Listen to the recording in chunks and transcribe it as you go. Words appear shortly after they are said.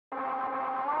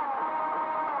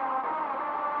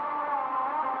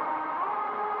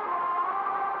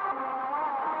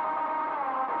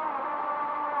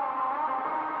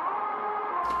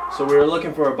So we were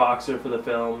looking for a boxer for the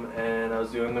film, and I was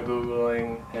doing the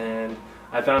Googling, and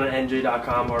I found an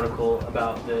NJ.com article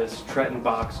about this Trenton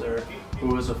boxer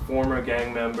who was a former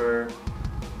gang member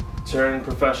turned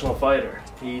professional fighter.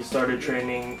 He started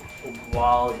training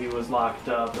while he was locked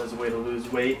up as a way to lose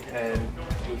weight, and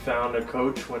he found a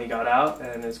coach when he got out,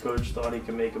 and his coach thought he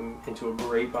could make him into a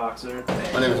great boxer.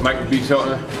 My name is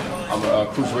Hilton. I'm a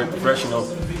cruiserweight professional,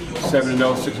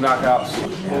 7-0, 6 knockouts,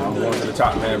 and I'm going to the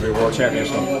top man of the world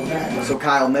championship. So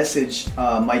Kyle messaged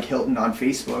Mike Hilton on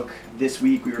Facebook this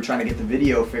week. We were trying to get the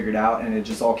video figured out, and it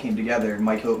just all came together.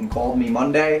 Mike Hilton called me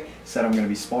Monday, said I'm going to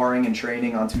be sparring and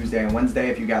training on Tuesday and Wednesday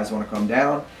if you guys want to come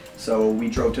down. So we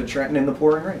drove to Trenton in the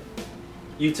pouring rain.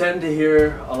 You tend to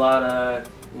hear a lot of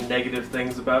negative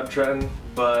things about Trenton,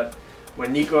 but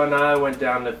when Nico and I went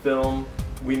down to film,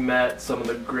 we met some of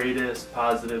the greatest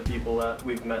positive people that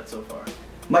we've met so far.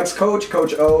 Mike's coach,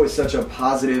 Coach O, is such a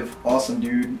positive, awesome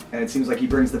dude, and it seems like he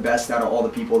brings the best out of all the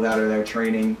people that are there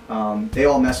training. They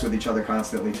all mess with each other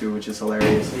constantly too, which is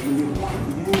hilarious.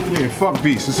 Yeah, fuck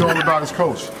Beast. It's all about his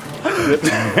coach. The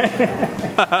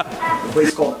place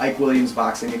is called Ike Williams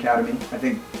Boxing Academy.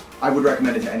 I would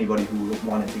recommend it to anybody who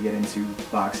wanted to get into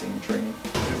boxing and training.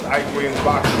 It's Ike Williams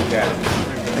Boxing Academy.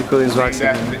 Ike Williams Boxing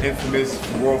Academy. The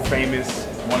infamous, world famous,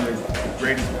 one of the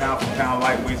greatest pound-for-pound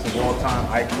lightweights of all time,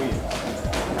 Ike Williams.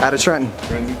 Out of Trenton.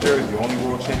 Trenton, New Jersey, the only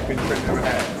world champion Trenton ever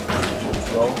had.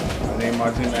 So I named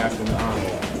my gym after the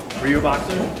honor. Were you a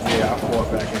boxer? Yeah, I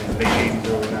fought back in the late 80s,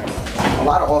 early 90s. A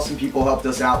lot of awesome people helped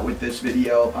us out with this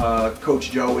video. Coach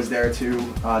Joe was there too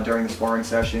during the sparring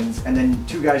sessions. And then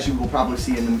two guys you will probably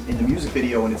see in the music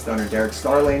video when it's done are Derek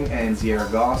Starling and Zierra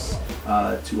Goss.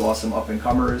 Two awesome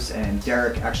up-and-comers. And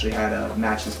Derek actually had a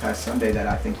match this past Sunday that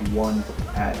I think he won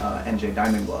at NJ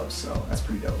Diamond Gloves, so that's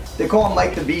pretty dope. They call him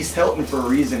Mike the Beast Hilton for a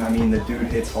reason. I mean, the dude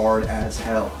hits hard as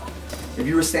hell. If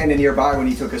you were standing nearby when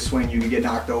he took a swing, you could get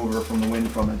knocked over from the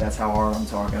wind from it. That's how hard I'm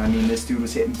talking. I mean, this dude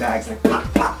was hitting bags like pop,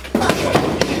 pop, pop.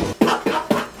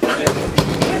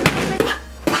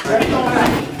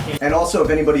 And also, if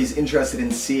anybody's interested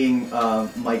in seeing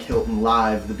Mike Hilton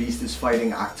live, the Beast is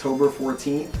fighting October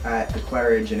 14th at the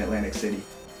Claridge in Atlantic City.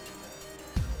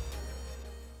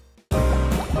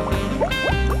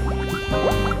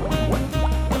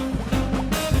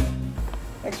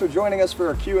 Thanks for joining us for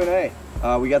our Q&A.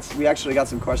 We actually got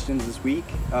some questions this week.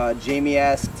 Jamie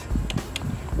asked,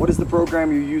 what is the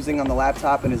program you're using on the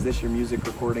laptop, and is this your music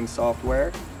recording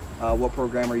software? What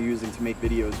program are you using to make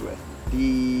videos with?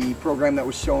 The program that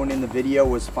was shown in the video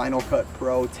was Final Cut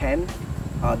Pro 10.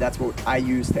 That's what I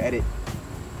use to edit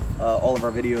all of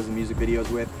our videos and music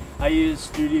videos with. I use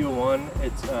Studio One.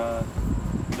 It's the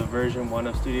version 1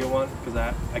 of Studio One because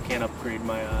I can't upgrade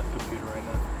my computer right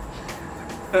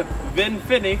now. Vin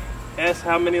Finney asked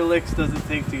how many licks does it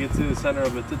take to get to the center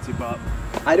of a Tootsie Pop?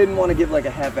 I didn't want to give like a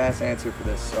half-ass answer for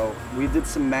this, so we did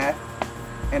some math,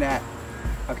 and it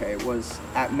was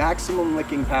at maximum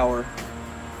licking power,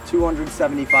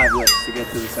 275 licks to get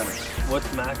to the center.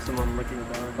 What's maximum licking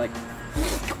power?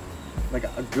 Like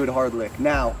a good hard lick.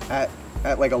 Now, at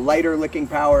like a lighter licking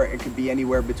power, it could be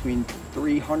anywhere between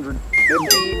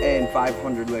 350 and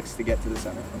 500 licks to get to the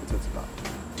center of a Tootsie Pop.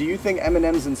 Do you think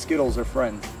M&M's and Skittles are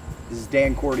friends? This is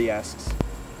Dan Cordy asks.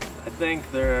 I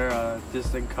think they're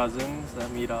distant cousins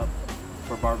that meet up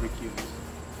for barbecues.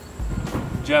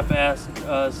 Jeff asked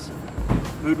us,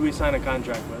 who do we sign a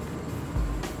contract with?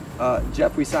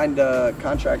 Jeff, we signed a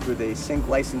contract with a sync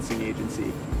licensing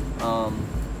agency.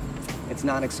 It's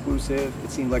non-exclusive.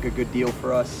 It seemed like a good deal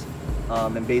for us.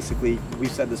 And basically, we've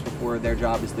said this before, their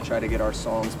job is to try to get our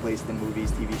songs placed in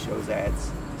movies, TV shows,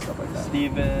 ads, stuff like that.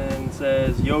 Steven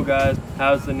says, yo guys,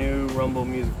 how's the new Rumble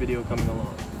music video coming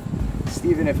along?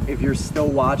 Steven, if you're still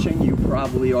watching, you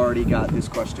probably already got this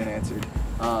question answered.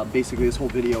 Basically, this whole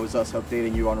video is us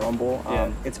updating you on Rumble.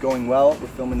 It's going well. We're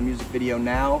filming the music video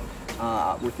now.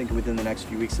 We're thinking within the next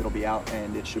few weeks it'll be out,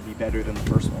 and it should be better than the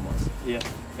first one was. Yeah,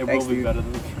 it Thanks, will be dude. better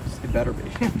than the first. It better be.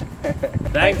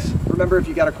 Thanks. Remember, if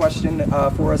you got a question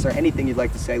for us or anything you'd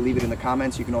like to say, leave it in the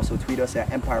comments. You can also tweet us at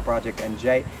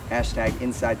EmpireProjectNJ,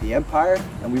 #InsideTheEmpire,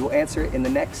 and we will answer it in the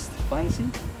next Find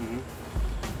Seat.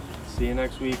 See you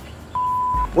next week.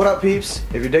 What up, peeps?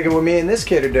 If you're digging what me and this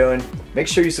kid are doing, make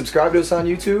sure you subscribe to us on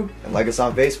YouTube and like us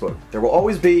on Facebook. There will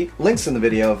always be links in the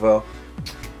video info.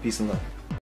 Peace and love.